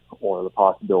fruit or the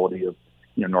possibility of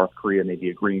North Korea maybe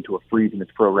agreeing to a freeze in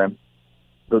its program,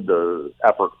 the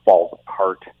effort falls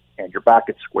apart and you're back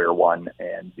at square one,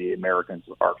 and the Americans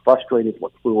are frustrated,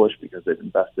 look foolish because they've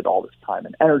invested all this time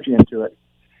and energy into it,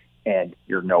 and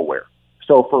you're nowhere.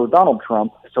 So for Donald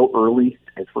Trump, so early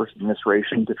in his first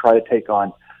administration, to try to take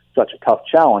on such a tough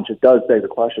challenge, it does beg the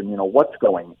question, what's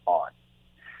going on?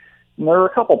 And there are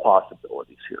a couple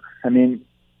possibilities here. I mean,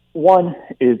 one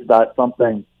is that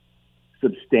something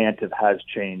substantive has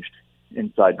changed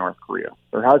inside North Korea.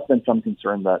 There has been some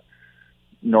concern that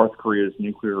North Korea's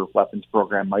nuclear weapons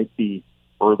program might be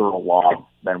further along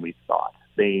than we thought.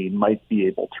 They might be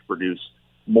able to produce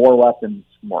more weapons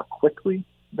more quickly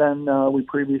than we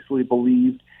previously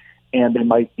believed, and they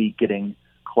might be getting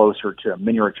closer to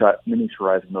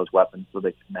miniaturizing those weapons so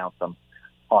they can mount them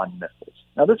on missiles.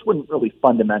 Now, this wouldn't really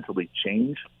fundamentally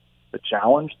change the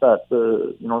challenge that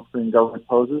the North Korean government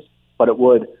poses, but it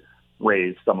would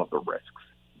raise some of the risks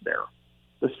there.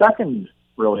 The second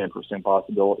really interesting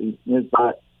possibility is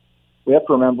that we have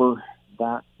to remember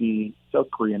that the South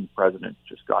Korean president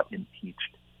just got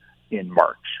impeached in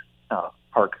March,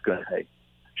 Park Geun-hye.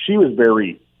 She was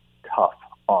very tough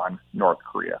on North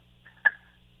Korea.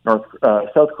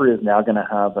 South Korea is now going to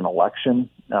have an election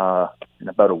in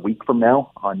about a week from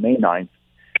now on May 9th.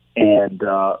 And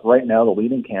right now, the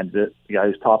leading candidate, the guy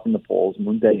who's topping the polls,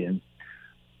 Moon Jae-in,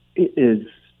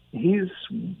 he's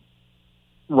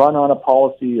run on a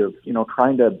policy of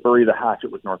trying to bury the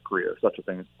hatchet with North Korea, if such a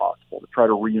thing as possible, to try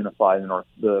to reunify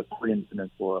the Korean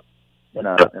Peninsula in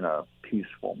a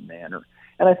peaceful manner.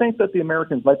 And I think that the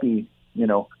Americans might be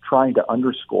trying to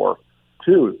underscore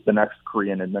to the next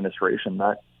Korean administration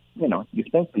that you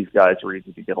think these guys are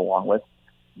easy to get along with.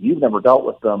 You've never dealt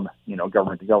with them,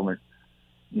 government to government.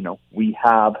 We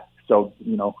have. So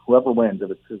whoever wins,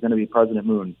 if it's going to be President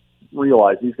Moon,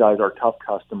 realize these guys are tough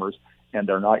customers, and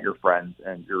they're not your friends,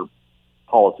 and your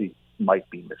policy might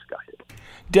be misguided.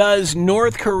 Does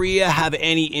North Korea have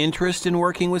any interest in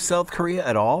working with South Korea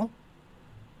at all?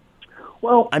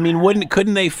 Well, I mean,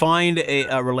 couldn't they find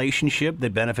a relationship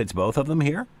that benefits both of them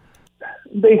here?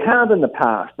 They have in the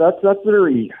past. That's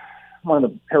very one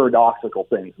of the paradoxical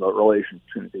things about relations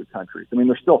between the two countries. I mean,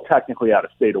 they're still technically out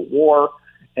of state of war,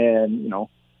 and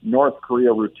North Korea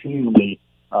routinely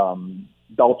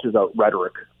belches out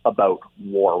rhetoric about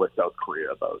war with South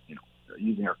Korea, about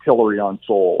using artillery on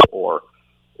Seoul or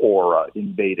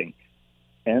invading,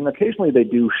 and occasionally they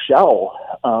do shell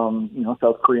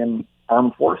South Korean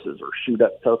armed forces or shoot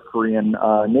at South Korean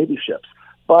Navy ships.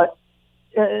 But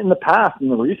in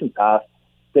the recent past,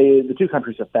 the two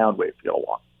countries have found ways to get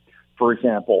along. For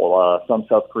example, some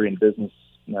South Korean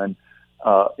businessmen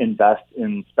invest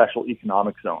in special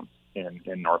economic zones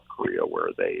in North Korea,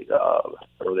 where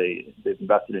they've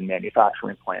invested in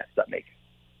manufacturing plants that make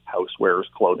housewares,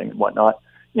 clothing, and whatnot.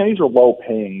 These are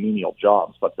low-paying menial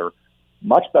jobs, but they're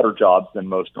much better jobs than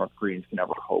most North Koreans can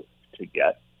ever hope to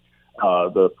get.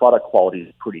 The product quality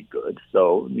is pretty good,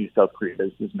 so these South Korean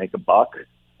businesses make a buck.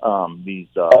 These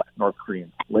North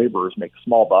Korean laborers make a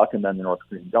small buck, and then the North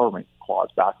Korean government claws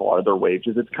back a lot of their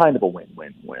wages. It's kind of a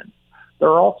win-win-win. There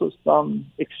are also some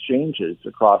exchanges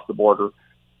across the border.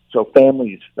 So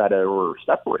families that were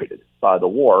separated by the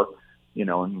war,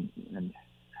 and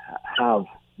have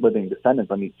living descendants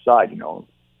on each side,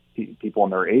 people in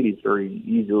their 80s very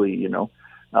easily,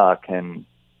 can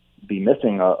be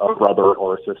missing a brother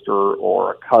or a sister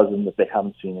or a cousin that they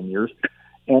haven't seen in years.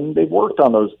 And they've worked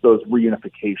on those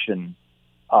reunification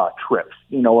trips,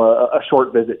 a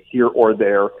short visit here or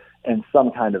there, and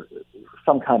some kind of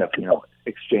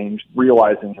exchange,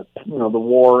 realizing that the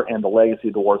war and the legacy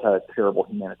of the war has had a terrible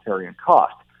humanitarian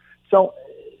cost. So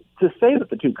to say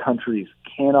that the two countries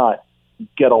cannot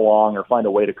get along or find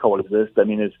a way to coexist,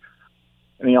 is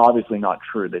obviously not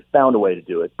true. They've found a way to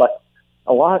do it, but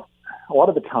a lot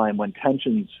of the time when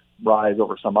tensions rise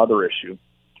over some other issue,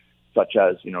 such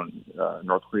as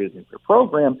North Korea's nuclear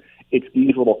program, it's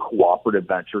these little cooperative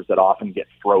ventures that often get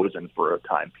frozen for a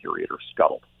time period or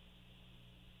scuttled.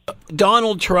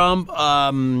 Donald Trump,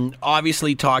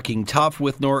 obviously talking tough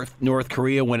with North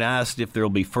Korea when asked if there will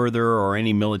be further or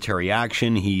any military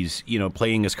action. He's,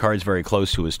 playing his cards very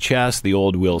close to his chest. The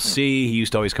old "we'll see." He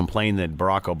used to always complain that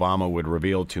Barack Obama would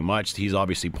reveal too much. He's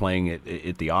obviously playing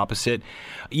it the opposite.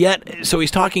 Yet, so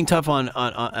he's talking tough on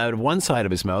out of one side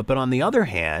of his mouth, but on the other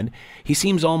hand, he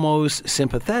seems almost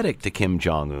sympathetic to Kim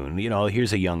Jong-un.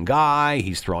 Here's a young guy.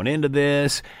 He's thrown into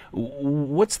this.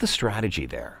 What's the strategy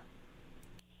there?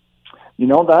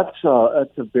 That's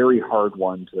a very hard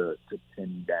one to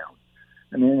pin down.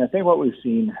 I mean, I think what we've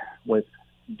seen with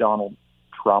Donald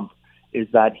Trump is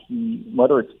that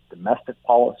whether it's domestic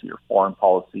policy or foreign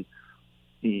policy,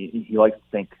 he likes to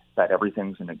think that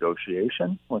everything's a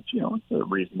negotiation, which, it's a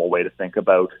reasonable way to think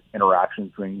about interactions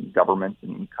between governments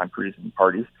and countries and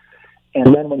parties.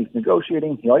 And then when he's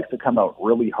negotiating, he likes to come out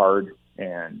really hard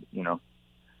and,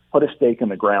 put a stake in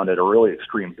the ground at a really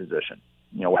extreme position,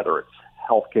 whether it's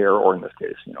healthcare or in this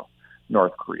case,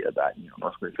 North Korea, that,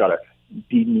 North Korea's got to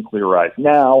denuclearize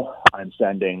now. I'm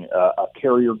sending a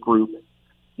carrier group,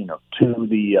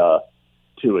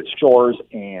 to its shores,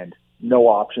 and no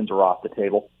options are off the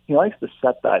table. He likes to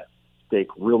set that stake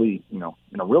really, in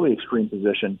a really extreme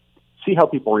position, see how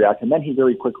people react, and then he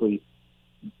very quickly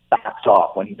backs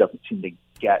off when he doesn't seem to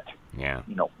get,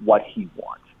 what he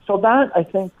wants. So that, I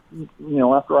think,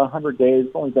 after 100 days,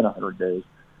 it's only been 100 days,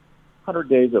 100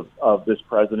 days of this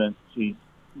presidency,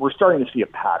 we're starting to see a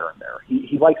pattern there.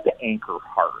 He likes to anchor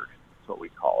hard, is what we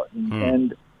call it,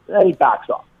 and then he backs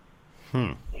off.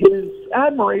 His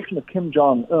admiration of Kim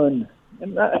Jong-un,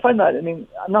 and I find that, I'm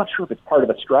not sure if it's part of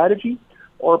a strategy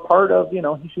or part of,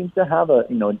 he seems to have a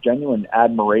genuine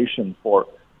admiration for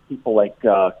people like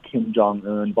Kim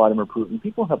Jong-un, Vladimir Putin,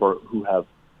 people who have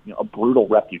a brutal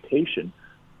reputation,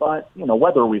 but,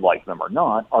 whether we like them or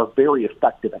not, are very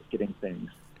effective at getting things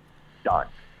done.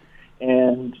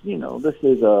 And, this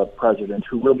is a president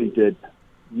who really did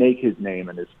make his name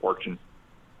and his fortune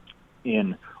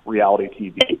in reality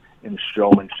TV, in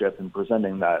showmanship, and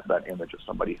presenting that image of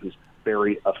somebody who's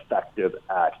very effective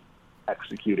at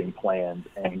executing plans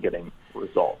and getting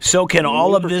results. So can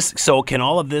all of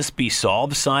this be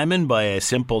solved, Simon, by a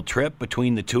simple trip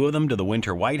between the two of them to the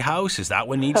Winter White House? Is that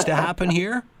what needs to happen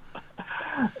here?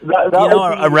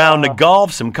 Around the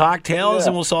golf, some cocktails,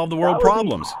 and we'll solve the world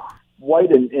problems.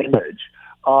 Quite an image.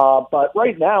 But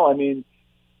right now,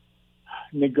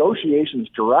 negotiations,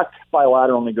 direct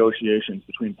bilateral negotiations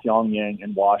between Pyongyang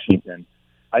and Washington,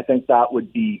 I think that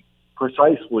would be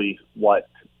precisely what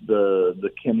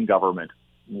the Kim government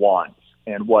wants,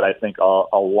 and what I think a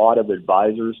lot of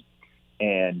advisors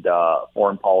and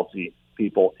foreign policy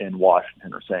people in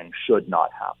Washington are saying should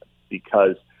not happen,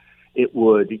 because it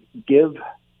would give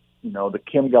the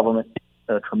Kim government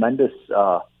a tremendous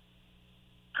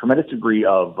degree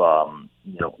of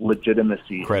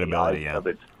legitimacy, credibility, of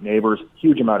its neighbors,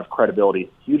 huge amount of credibility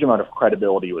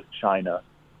with China,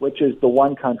 which is the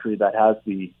one country that has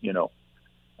the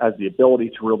ability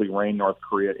to really rein North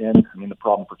Korea in. The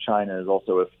problem for China is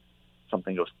also, if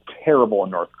something goes terrible in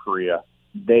North Korea,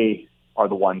 they are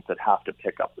the ones that have to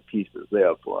pick up the pieces. They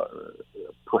have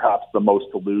perhaps the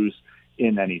most to lose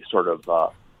in any sort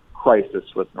of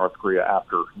crisis with North Korea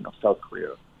after South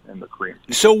Korea and the Korean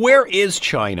people. So where is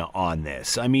China on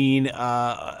this? Are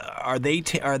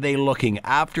they looking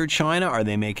after China? Are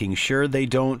they making sure they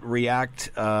don't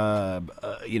react,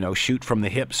 shoot from the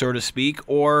hip, so to speak,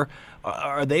 or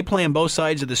are they playing both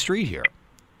sides of the street here?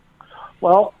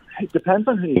 Well, it depends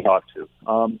on who you talk to.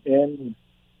 In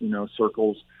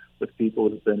circles with people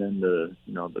who've been in the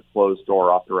closed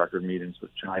door, off the record meetings with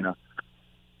China,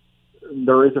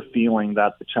 there is a feeling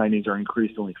that the Chinese are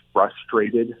increasingly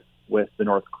frustrated with the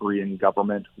North Korean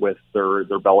government, with their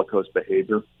bellicose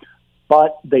behavior,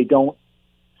 but they don't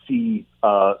see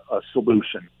a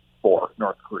solution for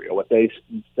North Korea. What they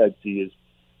instead see is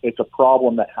it's a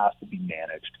problem that has to be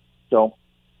managed. So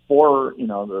for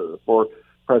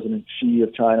President Xi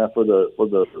of China, for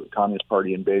the Communist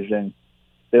Party in Beijing,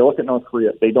 they look at North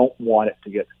Korea. They don't want it to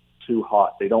get too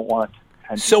hot. They don't want.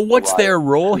 So what's their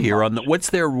role here what's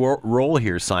their role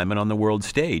here, Simon, on the world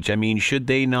stage? Should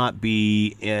they not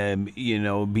be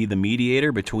be the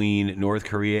mediator between North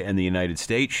Korea and the United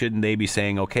States? Shouldn't they be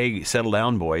saying, okay, settle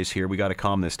down, boys, here, we got to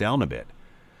calm this down a bit?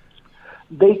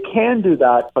 They can do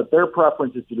that, but their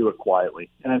preference is to do it quietly.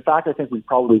 And in fact, I think we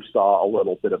probably saw a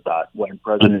little bit of that when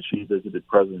President Xi visited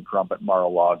President Trump at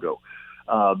Mar-a-Lago.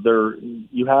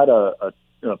 You had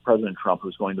President Trump,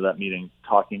 who's going to that meeting,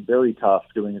 talking very tough,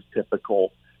 doing his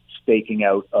typical staking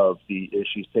out of the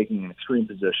issues, taking an extreme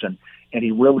position, and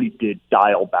he really did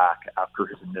dial back after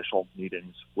his initial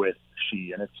meetings with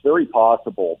Xi. And it's very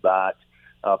possible that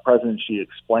President Xi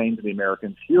explained to the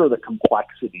Americans, here are the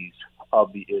complexities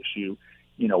of the issue.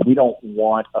 We don't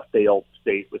want a failed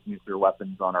state with nuclear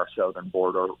weapons on our southern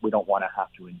border. We don't want to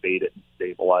have to invade it and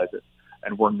stabilize it,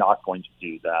 and we're not going to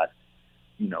do that.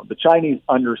 The Chinese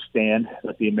understand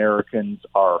that the Americans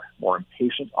are more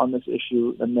impatient on this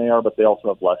issue than they are, but they also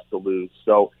have less to lose.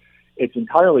 So it's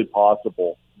entirely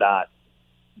possible that,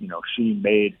 Xi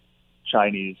made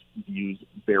Chinese views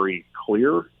very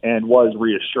clear and was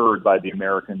reassured by the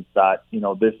Americans that,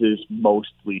 this is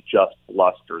mostly just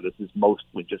bluster. This is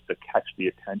mostly just to catch the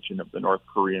attention of the North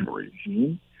Korean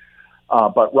regime.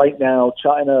 But right now,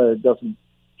 China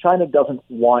doesn't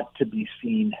want to be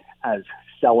seen as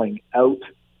selling out,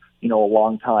 a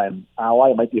long-time ally.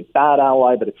 It might be a bad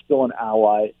ally, but it's still an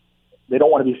ally. They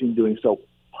don't want to be seen doing so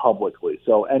publicly.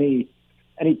 So any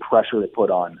pressure they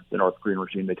put on the North Korean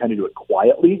regime, they tend to do it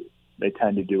quietly. They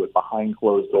tend to do it behind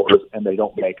closed doors, and they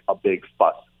don't make a big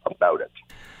fuss about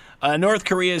it. North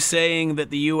Korea is saying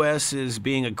that the U.S. is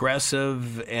being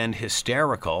aggressive and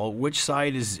hysterical. Which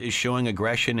side is showing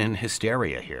aggression and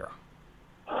hysteria here?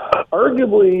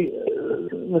 Arguably,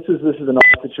 this is an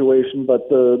odd situation, but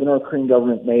the North Korean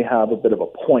government may have a bit of a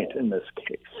point in this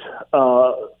case.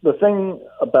 The thing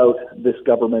about this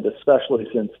government, especially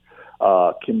since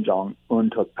Kim Jong-un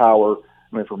took power,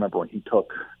 I mean, if you remember when he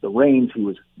took the reins, he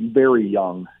was very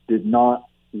young, did not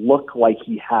look like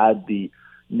he had the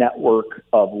network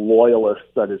of loyalists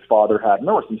that his father had. And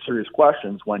there were some serious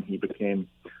questions when he became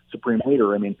supreme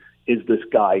leader. I mean, is this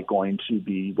guy going to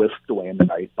be whisked away in the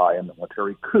night by a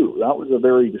military coup? That was a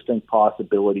very distinct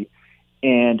possibility.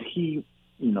 And he,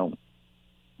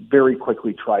 very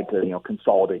quickly tried to,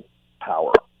 consolidate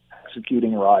power,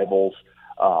 executing rivals,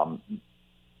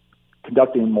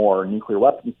 conducting more nuclear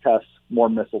weapons tests, more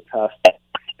missile tests.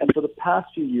 And for the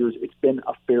past few years, it's been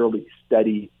a fairly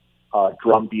steady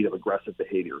drumbeat of aggressive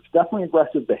behavior. It's definitely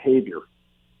aggressive behavior,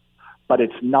 but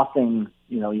it's nothing,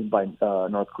 even by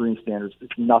North Korean standards,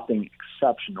 it's nothing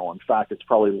exceptional. In fact, it's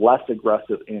probably less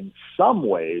aggressive in some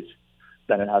ways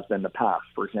than it has been in the past.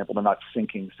 For example, they're not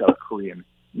sinking South Korean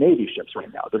Navy ships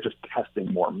right now. They're just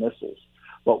testing more missiles.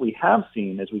 What we have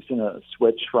seen is we've seen a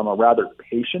switch from a rather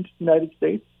patient United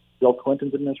States. Bill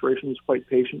Clinton's administration was quite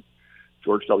patient.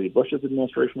 George W. Bush's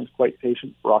administration was quite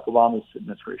patient. Barack Obama's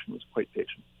administration was quite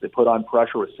patient. They put on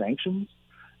pressure with sanctions.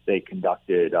 They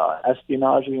conducted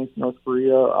espionage against North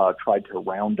Korea, tried to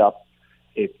round up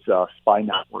its spy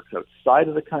networks outside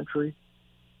of the country.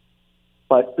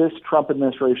 But this Trump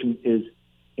administration is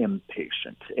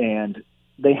impatient, and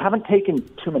they haven't taken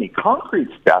too many concrete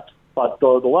steps, but the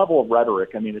level of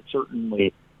rhetoric, I mean, it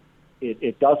certainly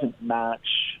it doesn't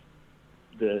match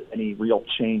any real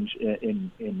change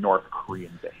in North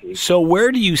Korean behavior. So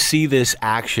where do you see this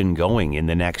action going in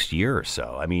the next year or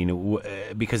so? I mean,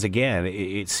 because again,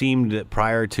 it seemed that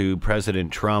prior to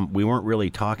President Trump, we weren't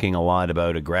really talking a lot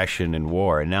about aggression and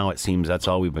war, and now it seems that's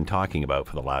all we've been talking about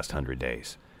for the last 100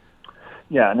 days.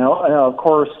 Yeah, no, of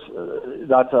course, this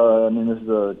is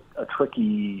a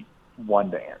tricky one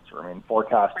to answer. I mean,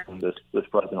 forecasting this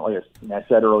president, like I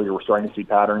said earlier, we're starting to see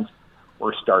patterns.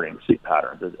 We're starting to see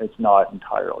patterns. It's not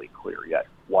entirely clear yet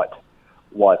what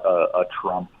a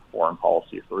Trump foreign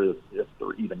policy, if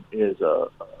there even is a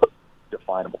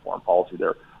definable foreign policy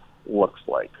there, looks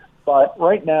like. But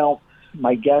right now,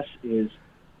 my guess is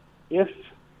if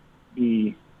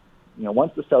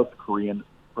once the South Korean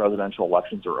presidential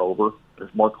elections are over,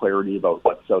 there's more clarity about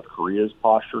what South Korea's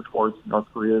posture towards North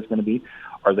Korea is going to be.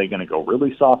 Are they going to go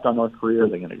really soft on North Korea? Are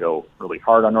they going to go really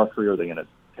hard on North Korea? Are they going to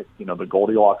pick, the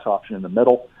Goldilocks option in the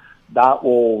middle? That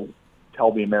will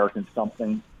tell the Americans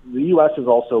something. The U.S. has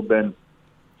also been,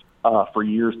 for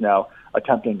years now,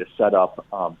 attempting to set up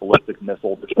ballistic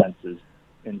missile defenses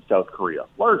in South Korea,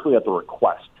 largely at the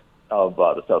request of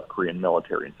the South Korean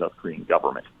military and South Korean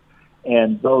government.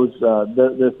 And those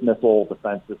this missile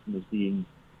defense system is being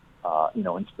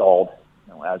installed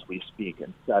as we speak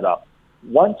and set up.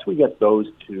 Once we get those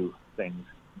two things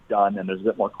done and there's a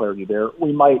bit more clarity there,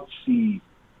 we might see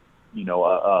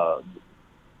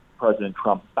President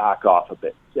Trump back off a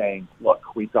bit, saying, look,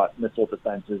 we've got missile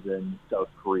defenses in South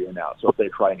Korea now, so if they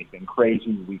try anything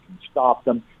crazy, we can stop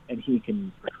them, and he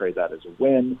can portray that as a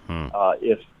win.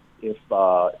 If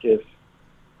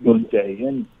Moon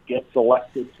Jae-in gets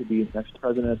elected to be the next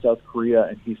president of South Korea,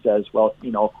 and he says, well,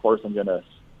 of course I'm going to,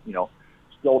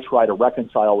 still try to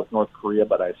reconcile with North Korea,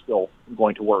 but I still am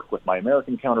going to work with my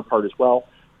American counterpart as well,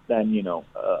 then,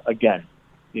 again,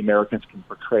 the Americans can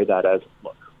portray that as,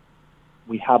 look,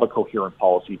 we have a coherent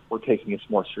policy. We're taking this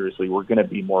more seriously. We're going to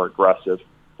be more aggressive,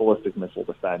 ballistic missile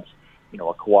defense,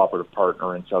 a cooperative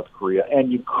partner in South Korea,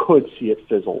 and you could see it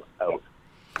fizzle out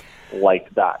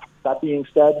like that. That being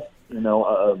said,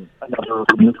 another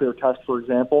nuclear test, for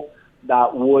example,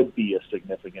 that would be a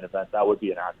significant event. That would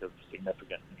be an act of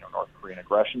significant, North Korean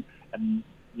aggression, and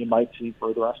you might see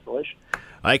further escalation.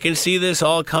 I can see this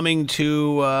all coming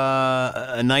to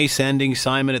a nice ending,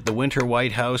 Simon, at the Winter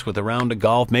White House with a round of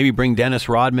golf. Maybe bring Dennis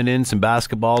Rodman in, some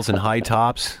basketballs and high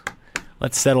tops.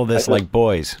 Let's settle this like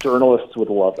boys. Journalists would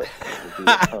love it. It would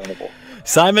be returnable.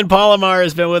 Simon Palomar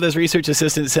has been with us, Research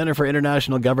Assistant, Center for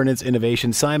International Governance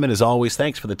Innovation. Simon, as always,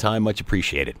 thanks for the time. Much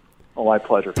appreciated. Oh, my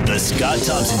pleasure. The Scott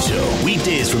Thompson Show,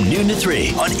 weekdays from noon to 3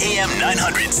 on AM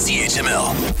 900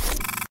 CHML.